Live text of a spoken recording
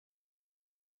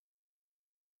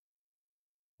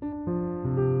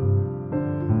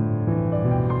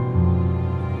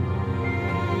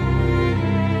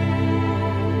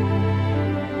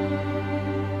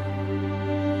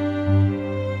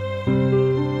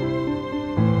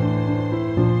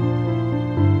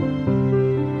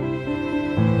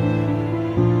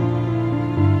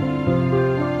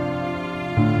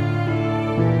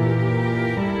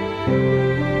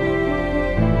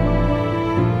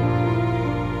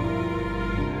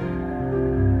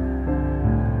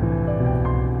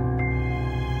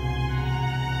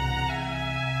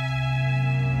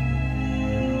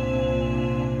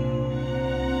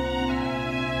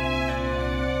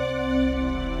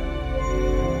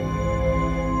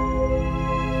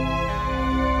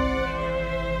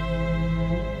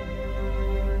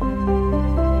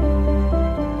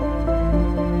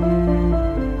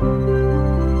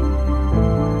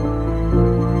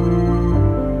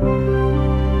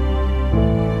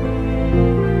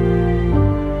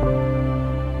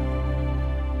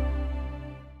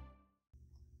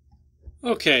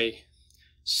Okay,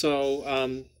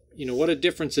 so what a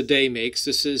difference a day makes.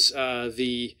 This is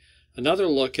another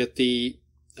look at the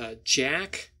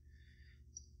jack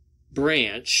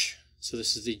branch. So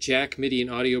this is the jack MIDI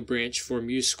and audio branch for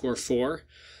Musescore 4,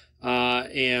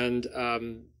 and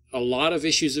a lot of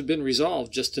issues have been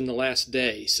resolved just in the last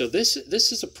day. So this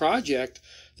is a project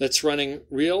that's running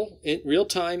real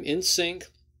time in sync.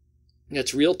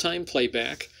 It's real time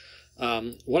playback.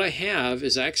 What I have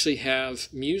is I actually have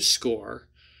Musescore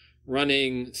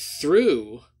running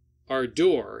through our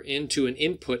door into an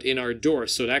input in our door.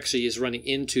 So it actually is running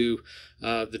into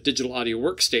the digital audio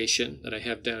workstation that I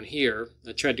have down here.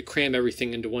 I tried to cram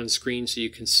everything into one screen so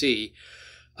you can see.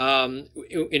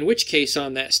 In which case,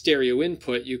 on that stereo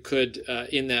input, you could,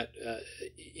 in that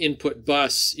input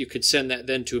bus, you could send that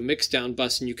then to a mixdown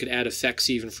bus, and you could add effects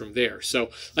even from there. So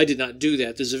I did not do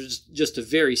that. This is just a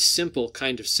very simple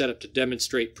kind of setup to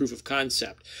demonstrate proof of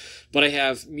concept. But I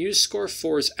have Musescore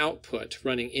 4's output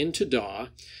running into DAW,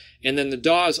 and then the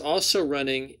DAW is also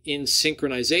running in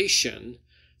synchronization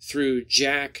through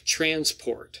jack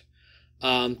transport.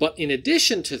 But in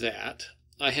addition to that,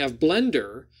 I have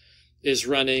Blender is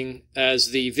running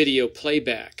as the video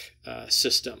playback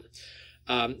system.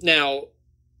 Now,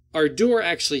 our door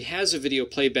actually has a video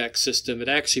playback system. It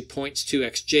actually points to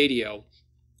XJDO.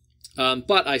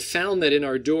 But I found that in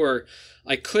our door,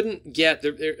 I couldn't get,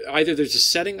 either there's a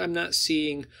setting I'm not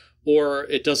seeing or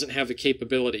it doesn't have the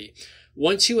capability.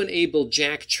 Once you enable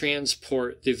jack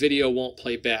transport, the video won't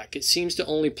play back. It seems to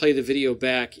only play the video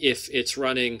back if it's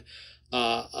running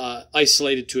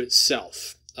isolated to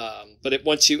itself. But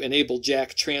once you enable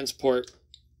jack transport,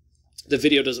 the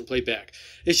video doesn't play back.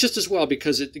 It's just as well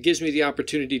because it gives me the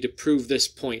opportunity to prove this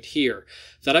point here,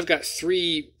 that I've got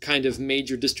three kind of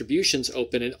major distributions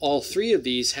open, and all three of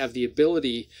these have the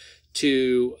ability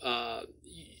to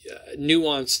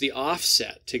nuance the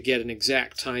offset to get an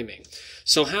exact timing.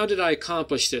 So how did I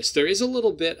accomplish this? There is a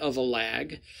little bit of a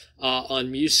lag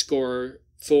on Musescore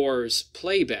 4's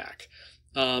playback.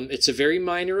 It's a very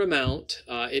minor amount.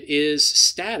 It is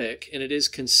static and it is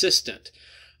consistent.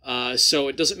 So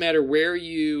it doesn't matter where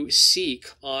you seek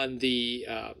on the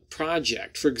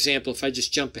project. For example, if I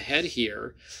just jump ahead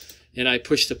here and I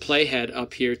push the playhead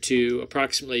up here to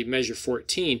approximately measure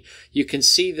 14, you can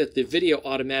see that the video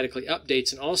automatically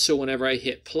updates. And also whenever I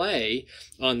hit play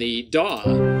on the DAW,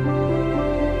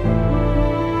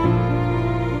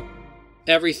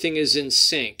 everything is in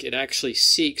sync. It actually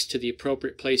seeks to the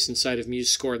appropriate place inside of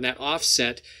Musescore, and that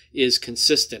offset is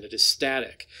consistent. It is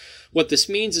static. What this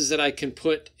means is that I can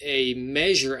put a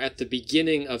measure at the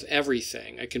beginning of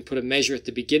everything. I can put a measure at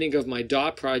the beginning of my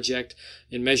DAW project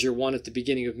and measure 1 at the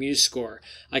beginning of Musescore.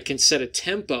 I can set a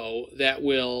tempo that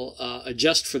will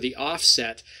adjust for the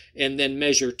offset, and then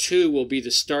measure 2 will be the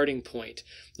starting point.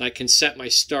 I can set my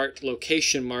start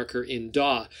location marker in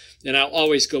DAW, and I'll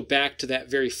always go back to that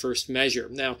very first measure.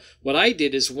 Now, what I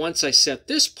did is once I set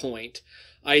this point,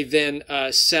 I then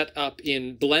set up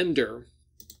in Blender.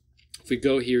 If we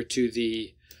go here to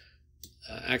the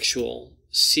actual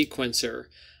sequencer,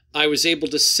 I was able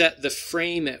to set the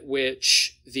frame at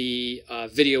which the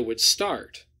video would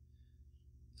start.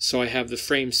 So I have the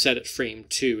frame set at frame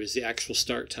 2 is the actual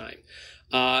start time.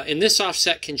 And this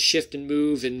offset can shift and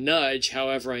move and nudge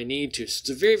however I need to. So it's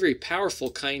a very, very powerful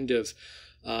kind of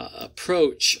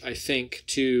approach, I think,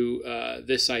 to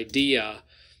this idea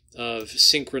of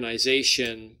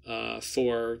synchronization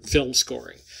for film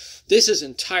scoring. This is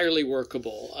entirely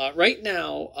workable. Right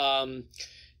now,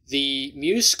 the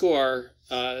Musescore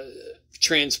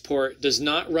transport does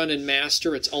not run in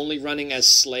master. It's only running as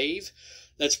slave.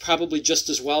 That's probably just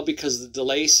as well because the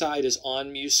delay side is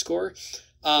on Musescore.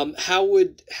 How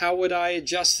would I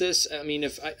adjust this? I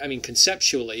mean,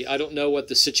 conceptually, I don't know what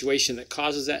the situation that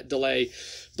causes that delay,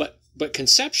 but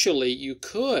conceptually, you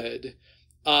could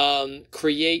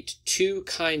create two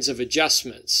kinds of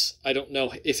adjustments. I don't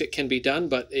know if it can be done,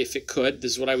 but if it could,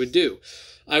 this is what I would do.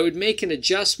 I would make an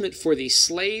adjustment for the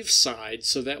slave side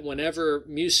so that whenever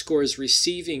Musescore is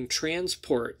receiving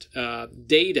transport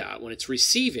data, when it's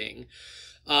receiving,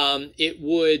 it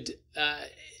would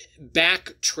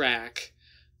backtrack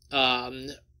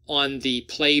on the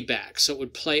playback. So it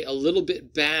would play a little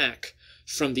bit back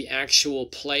from the actual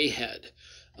playhead.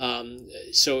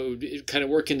 So it would kind of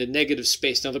work into negative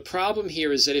space. Now the problem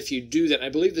here is that if you do that, I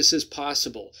believe this is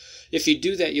possible. If you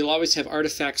do that, you'll always have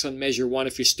artifacts on measure 1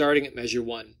 if you're starting at measure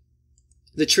 1.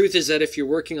 The truth is that if you're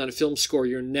working on a film score,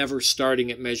 you're never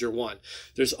starting at measure 1.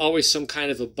 There's always some kind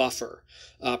of a buffer,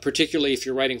 particularly if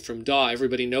you're writing from DAW.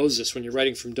 Everybody knows this. When you're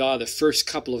writing from DAW, the first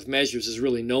couple of measures is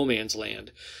really no man's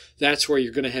land. That's where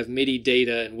you're going to have MIDI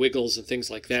data and wiggles and things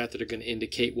like that that are going to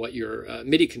indicate what your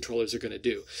MIDI controllers are going to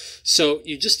do. So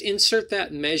you just insert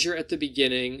that measure at the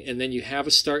beginning, and then you have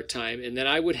a start time, and then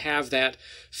I would have that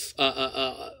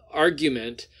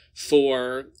argument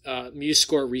for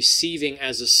Musescore receiving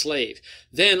as a slave.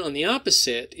 Then on the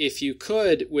opposite, if you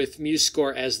could, with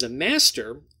Musescore as the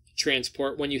master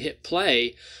transport, when you hit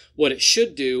play, what it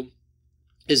should do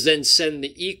is then send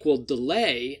the equal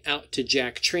delay out to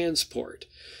jack transport,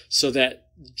 so that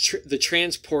the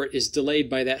transport is delayed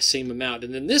by that same amount.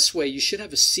 And then this way you should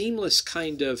have a seamless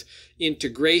kind of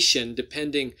integration,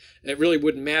 depending, it really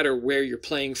wouldn't matter where you're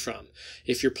playing from.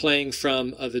 If you're playing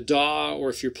from the DAW, or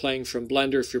if you're playing from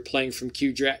Blender, if you're playing from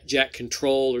Q-Jack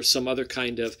Control or some other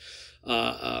kind of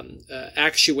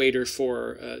actuator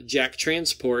for jack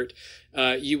transport,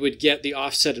 you would get the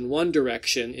offset in one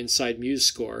direction inside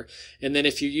Musescore. And then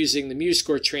if you're using the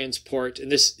Musescore transport,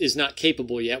 and this is not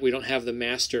capable yet, we don't have the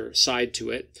master side to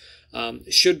it.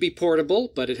 It should be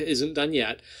portable, but it isn't done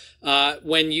yet.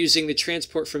 When using the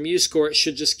transport from Musescore, it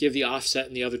should just give the offset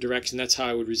in the other direction. That's how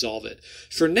I would resolve it.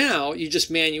 For now, you just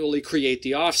manually create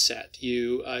the offset.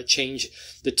 You change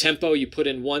the tempo. You put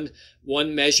in one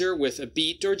measure with a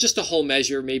beat, or just a whole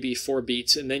measure, maybe 4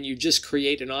 beats, and then you just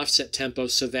create an offset tempo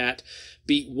so that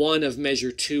beat 1 of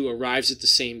measure 2 arrives at the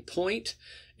same point,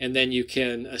 and then you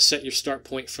can set your start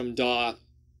point from DAW,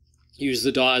 use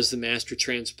the DAW as the master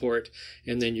transport,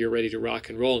 and then you're ready to rock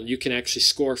and roll. And you can actually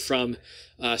score from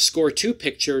Score 2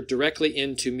 picture directly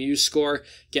into Musescore,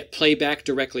 get playback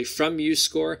directly from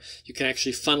Musescore. You can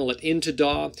actually funnel it into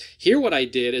DAW. Here what I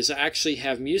did is I actually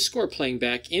have Musescore playing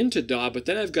back into DAW, but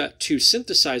then I've got 2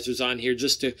 synthesizers on here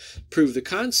just to prove the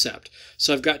concept.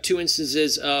 So I've got 2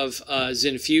 instances of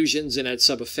Zin Fusion, Zin Add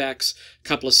Sub Effects, a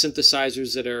couple of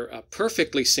synthesizers that are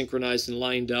perfectly synchronized and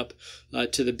lined up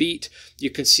to the beat.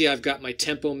 You can see I've got my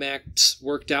tempo max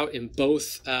worked out in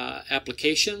both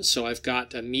applications. So I've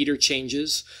got meter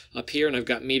changes up here, and I've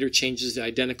got meter changes, the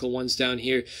identical ones down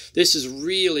here. This is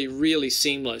really, really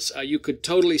seamless. You could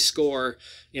totally score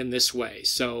in this way.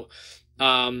 So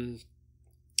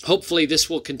hopefully this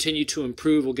will continue to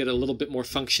improve. We'll get a little bit more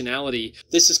functionality.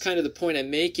 This is kind of the point I'm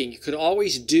making. You could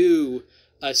always do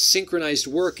synchronized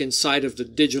work inside of the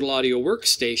digital audio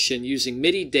workstation using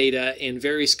MIDI data and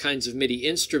various kinds of MIDI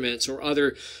instruments or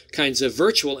other kinds of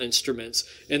virtual instruments,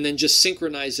 and then just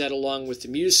synchronize that along with the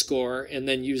Musescore, and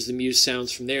then use the Muse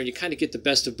sounds from there, and you kind of get the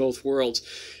best of both worlds.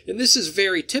 And this is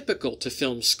very typical to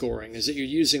film scoring, is that you're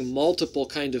using multiple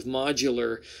kind of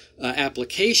modular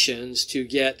applications to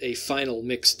get a final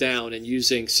mix down, and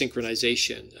using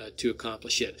synchronization to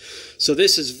accomplish it. So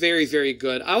this is very, very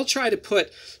good. I'll try to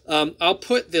put I'll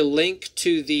put the link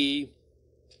to the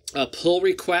pull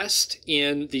request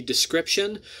in the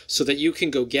description so that you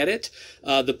can go get it.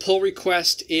 The pull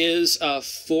request is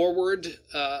forward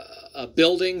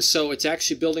building, so it's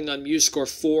actually building on Musescore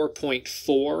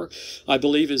 4.4, I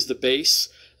believe, is the base.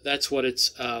 That's what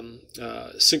it's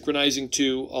synchronizing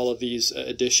to, all of these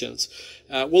additions.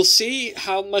 We'll see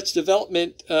how much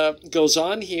development goes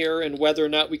on here, and whether or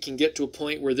not we can get to a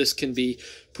point where this can be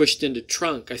pushed into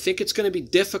trunk. I think it's going to be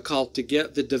difficult to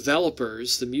get the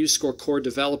developers, the Musescore core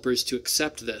developers, to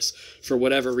accept this for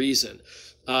whatever reason.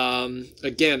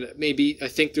 Again, maybe I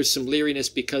think there's some leeriness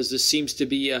because this seems to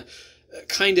be a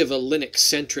kind of a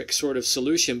Linux-centric sort of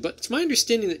solution, but it's my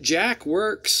understanding that Jack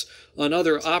works on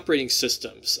other operating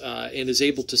systems and is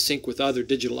able to sync with other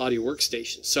digital audio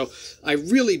workstations. So I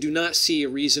really do not see a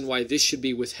reason why this should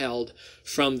be withheld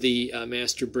from the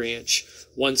master branch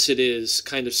once it is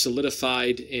kind of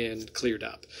solidified and cleared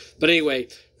up. But anyway,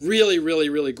 really, really,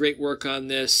 really great work on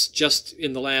this. Just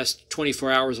in the last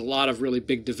 24 hours, a lot of really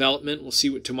big development. We'll see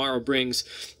what tomorrow brings,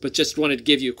 but just wanted to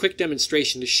give you a quick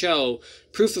demonstration to show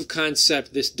proof of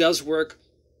concept. This does work.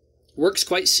 Works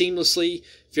quite seamlessly,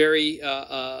 very,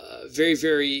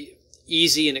 very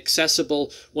easy and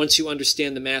accessible once you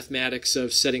understand the mathematics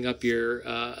of setting up your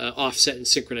offset and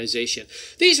synchronization.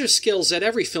 These are skills that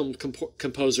every film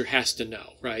composer has to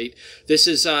know, right? This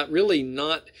is really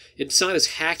not, it's not as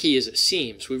hacky as it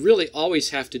seems. We really always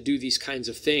have to do these kinds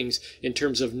of things in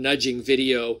terms of nudging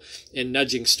video and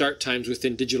nudging start times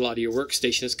within Digital Audio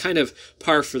Workstation. It's kind of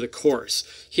par for the course.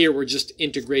 Here we're just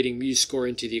integrating Musescore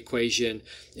into the equation,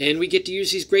 and we get to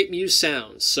use these great Muse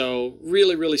sounds. So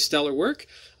really, really stellar work.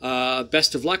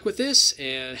 Best of luck with this,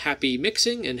 and happy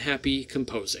mixing and happy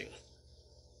composing.